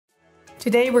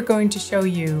Today we're going to show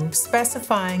you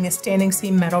specifying a standing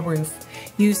seam metal roof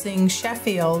using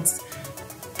Sheffield's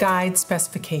guide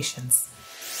specifications.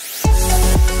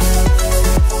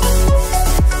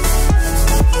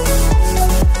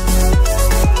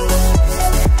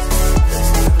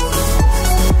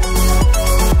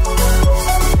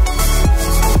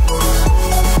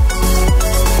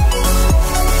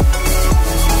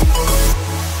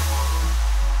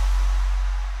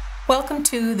 Welcome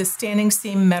to the Standing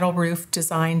Seam Metal Roof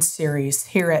Design Series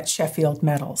here at Sheffield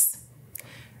Metals.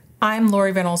 I'm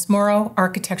Reynolds Morrow,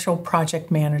 Architectural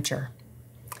Project Manager.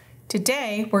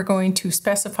 Today we're going to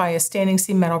specify a standing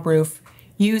seam metal roof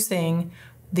using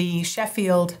the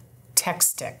Sheffield Tech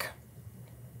Stick.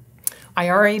 I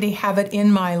already have it in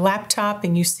my laptop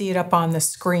and you see it up on the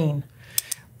screen.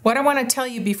 What I want to tell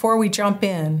you before we jump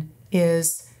in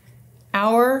is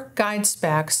our guide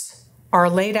specs are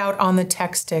laid out on the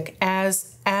tech stick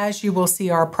as you will see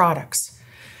our products.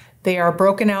 They are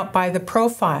broken out by the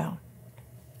profile.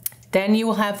 Then you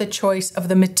will have the choice of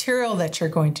the material that you're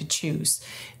going to choose,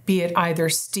 be it either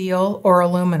steel or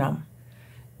aluminum.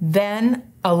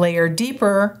 Then a layer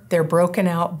deeper, they're broken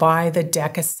out by the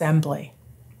deck assembly.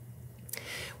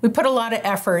 We put a lot of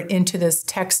effort into this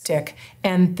tech stick,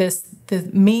 and the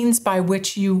means by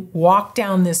which you walk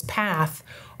down this path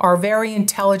are very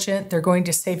intelligent. They're going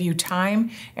to save you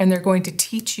time, and they're going to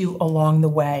teach you along the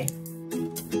way.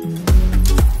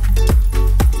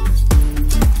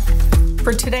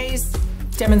 For today's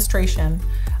demonstration,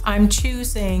 I'm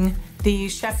choosing the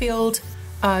Sheffield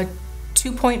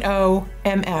 2.0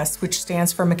 MS, which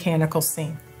stands for mechanical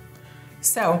seam.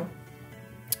 So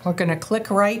we're going to click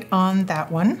right on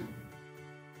that one.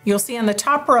 You'll see on the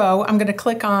top row, I'm going to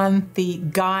click on the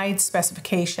guide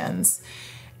specifications.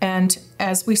 And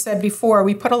as we said before,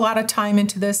 we put a lot of time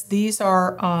into this. These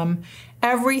are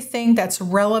everything that's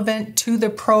relevant to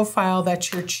the profile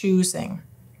that you're choosing.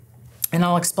 And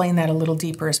I'll explain that a little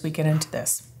deeper as we get into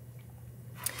this.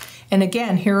 And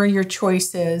again, here are your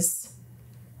choices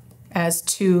as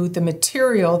to the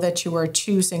material that you are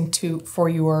choosing for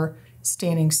your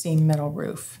standing seam metal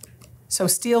roof. So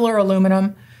steel or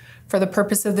aluminum. For the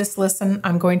purpose of this lesson,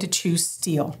 I'm going to choose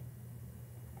steel.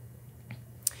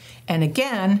 And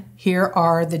again, here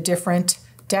are the different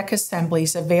deck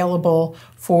assemblies available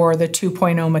for the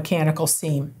 2.0 mechanical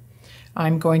seam.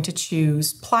 I'm going to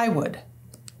choose plywood.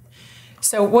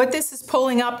 So what this is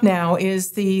pulling up now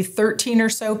is the 13 or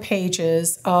so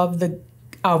pages of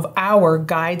our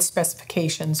guide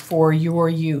specifications for your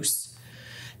use.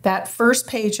 That first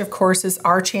page, of course, is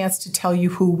our chance to tell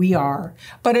you who we are.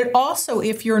 But it also,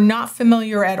 if you're not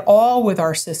familiar at all with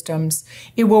our systems,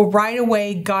 it will right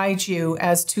away guide you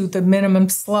as to the minimum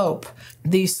slope,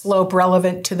 the slope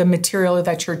relevant to the material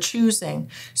that you're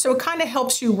choosing. So it kind of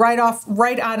helps you right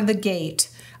out of the gate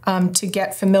to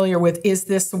get familiar with, is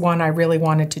this the one I really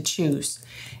wanted to choose?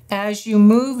 As you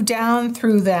move down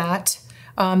through that,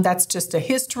 that's just a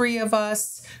history of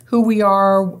us, who we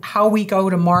are, how we go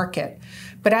to market.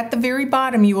 But at the very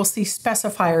bottom, you will see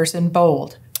specifiers in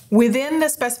bold. Within the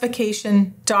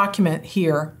specification document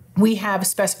here, we have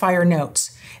specifier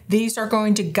notes. These are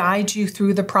going to guide you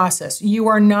through the process. You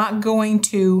are not going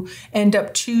to end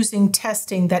up choosing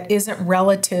testing that isn't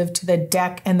relative to the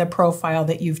deck and the profile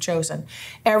that you've chosen.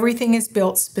 Everything is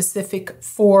built specific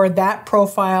for that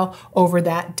profile over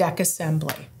that deck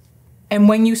assembly. And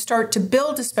when you start to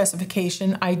build a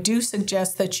specification, I do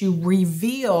suggest that you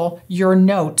reveal your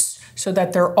notes so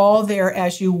that they're all there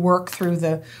as you work through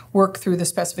the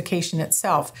specification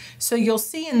itself. So you'll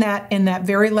see in that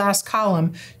very last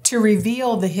column, to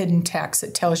reveal the hidden text,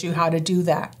 it tells you how to do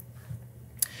that.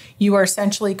 You are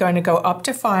essentially going to go up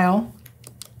to File,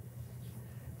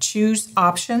 choose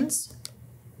Options,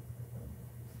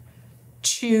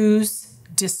 choose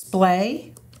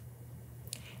Display,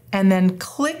 and then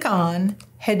click on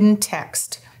Hidden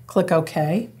Text. Click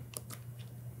OK.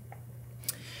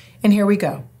 And here we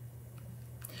go.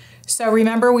 So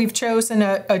remember, we've chosen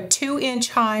a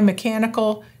 2-inch high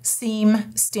mechanical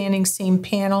seam, standing seam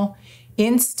panel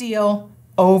in steel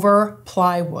over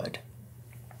plywood.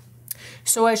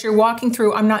 So as you're walking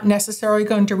through, I'm not necessarily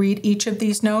going to read each of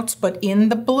these notes, but in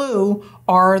the blue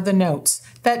are the notes.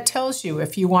 That tells you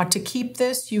if you want to keep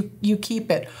this, you keep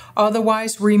it.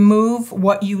 Otherwise, remove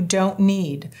what you don't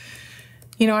need.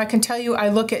 You know, I can tell you I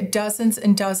look at dozens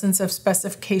and dozens of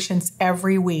specifications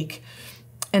every week,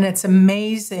 and it's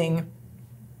amazing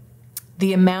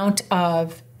the amount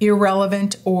of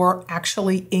irrelevant or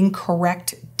actually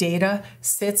incorrect data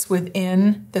sits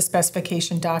within the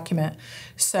specification document.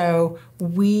 So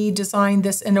we designed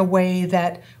this in a way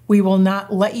that we will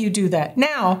not let you do that.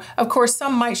 Now, of course,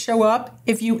 some might show up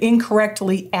if you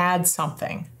incorrectly add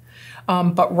something.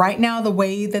 But right now, the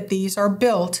way that these are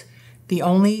built, the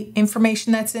only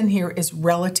information that's in here is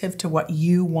relative to what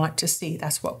you want to see.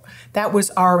 That was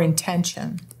our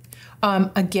intention.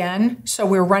 Again, so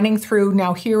we're running through,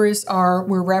 now here is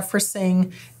we're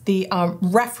referencing the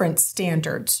reference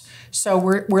standards. So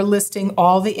we're listing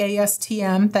all the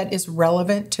ASTM that is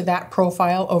relevant to that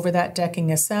profile over that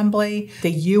decking assembly,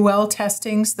 the UL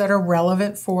testings that are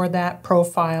relevant for that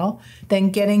profile, then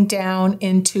getting down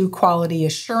into quality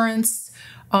assurance.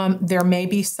 There may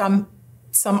be some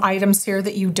items here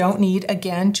that you don't need.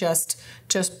 Again,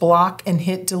 just block and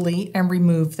hit delete and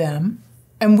remove them.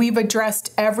 And we've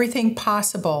addressed everything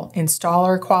possible,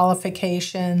 installer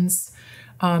qualifications,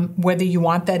 whether you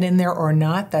want that in there or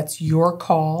not, that's your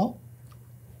call.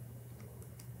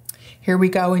 Here we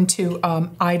go into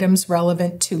items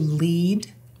relevant to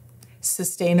LEED,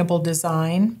 sustainable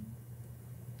design.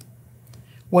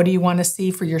 What do you want to see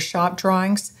for your shop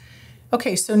drawings?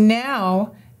 Okay, so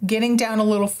now getting down a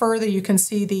little further, you can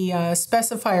see the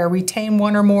specifier, retain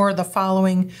one or more of the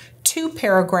following 2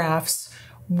 paragraphs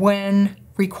when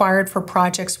required for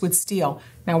projects with steel.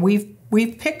 Now we've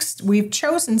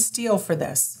chosen steel for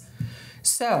this.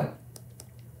 So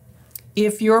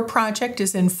if your project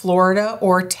is in Florida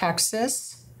or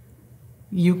Texas,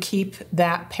 you keep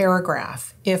that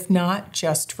paragraph. If not,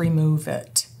 just remove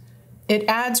it. It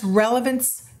adds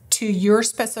relevance to your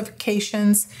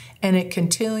specifications, and it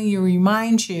continually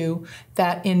reminds you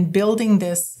that in building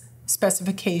this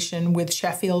specification with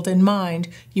Sheffield in mind,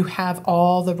 you have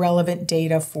all the relevant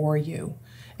data for you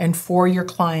and for your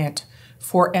client,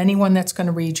 for anyone that's going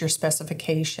to read your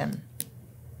specification.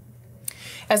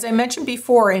 As I mentioned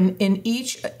before, in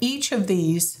each of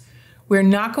these, we're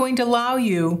not going to allow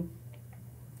you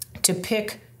to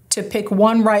pick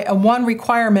one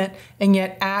requirement and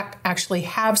yet actually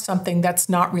have something that's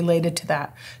not related to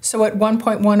that. So at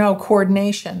 1.10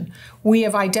 coordination, we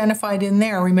have identified in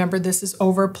there, remember this is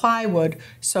over plywood,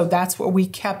 so that's what we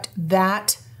kept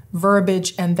that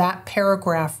verbiage and that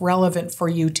paragraph relevant for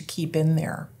you to keep in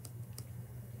there.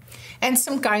 And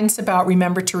some guidance about,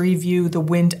 remember to review the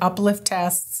wind uplift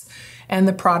tests and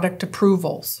the product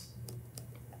approvals.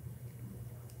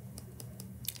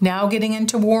 Now getting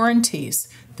into warranties.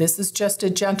 This is just a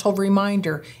gentle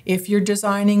reminder. If you're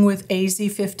designing with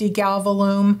AZ50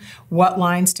 Galvalume, what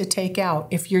lines to take out.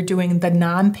 If you're doing the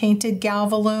non-painted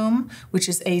Galvalume, which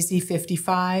is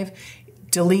AZ55,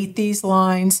 delete these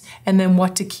lines, and then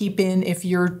what to keep in if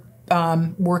you're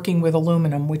working with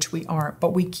aluminum, which we aren't, but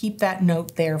we keep that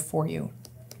note there for you.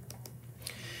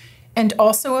 And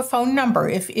also a phone number.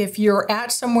 If you're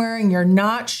at somewhere and you're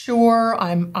not sure,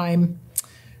 I'm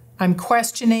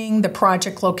questioning the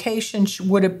project location,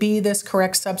 would it be this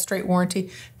correct substrate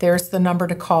warranty? There's the number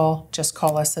to call. Just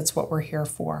call us. That's what we're here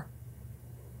for.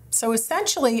 So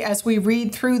essentially, as we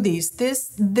read through these,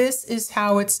 this is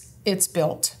how it's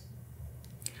built.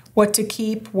 What to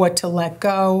keep, what to let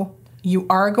go. You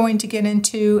are going to get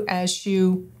into, as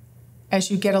you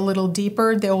get a little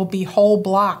deeper, there will be whole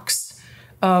blocks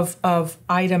of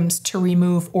items to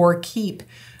remove or keep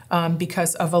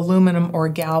because of aluminum or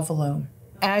Galvalume.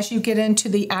 As you get into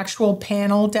the actual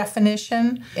panel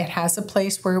definition, it has a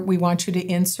place where we want you to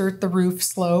insert the roof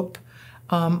slope.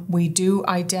 We do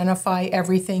identify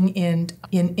everything in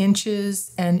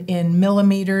inches and in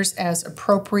millimeters as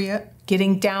appropriate.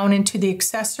 Getting down into the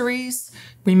accessories,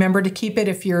 remember to keep it,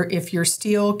 if you're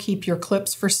steel, keep your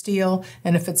clips for steel,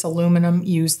 and if it's aluminum,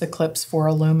 use the clips for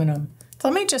aluminum. So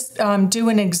let me just do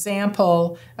an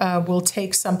example. We'll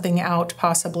take something out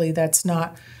possibly that's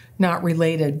not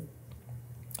related.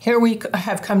 Here we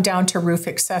have come down to roof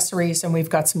accessories, and we've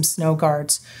got some snow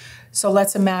guards. So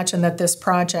let's imagine that this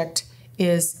project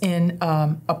is in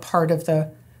a part of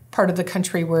the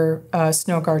country where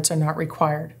snow guards are not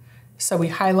required. So we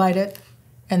highlight it,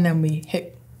 and then we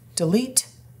hit delete,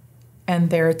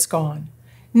 and there it's gone.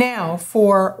 Now,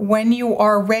 for when you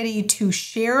are ready to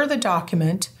share the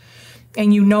document,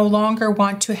 and you no longer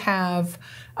want to have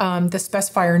the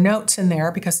specifier notes in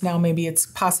there, because now maybe it's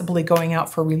possibly going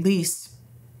out for release,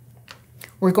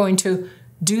 we're going to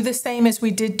do the same as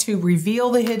we did to reveal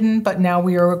the hidden, but now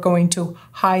we are going to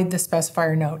hide the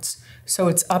specifier notes. So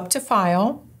it's up to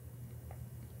File,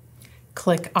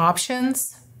 click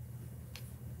Options,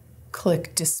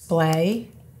 click Display,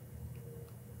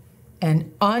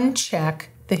 and uncheck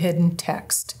the hidden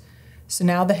text. So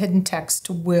now the hidden text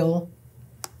will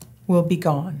be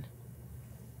gone.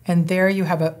 And there you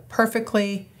have a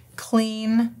perfectly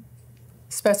clean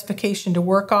specification to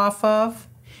work off of.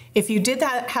 If you did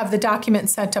have the document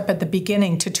set up at the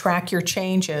beginning to track your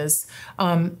changes,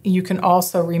 you can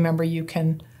also remember you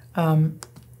can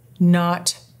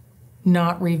not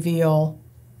reveal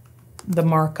the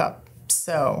markup.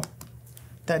 So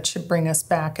that should bring us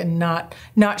back and not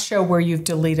show where you've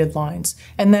deleted lines.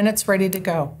 And then it's ready to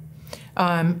go.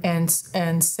 And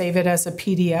save it as a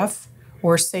PDF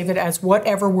or save it as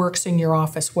whatever works in your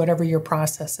office, whatever your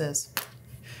process is.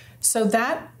 So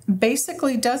that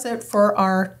basically does it for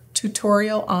our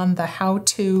tutorial on the how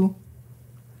to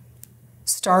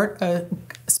start a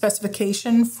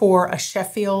specification for a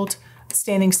Sheffield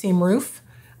standing seam roof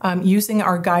using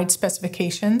our guide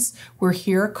specifications. We're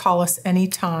here, call us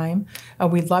anytime.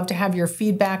 We'd love to have your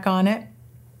feedback on it.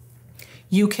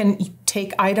 You can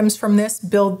take items from this,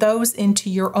 build those into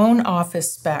your own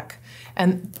office spec,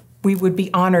 and we would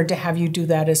be honored to have you do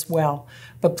that as well.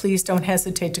 But please don't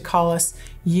hesitate to call us.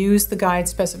 Use the guide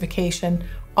specification.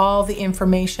 All the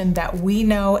information that we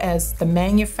know as the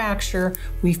manufacturer,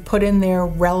 we've put in there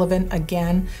relevant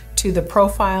again to the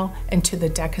profile and to the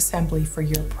deck assembly for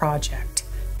your project.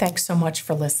 Thanks so much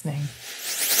for listening.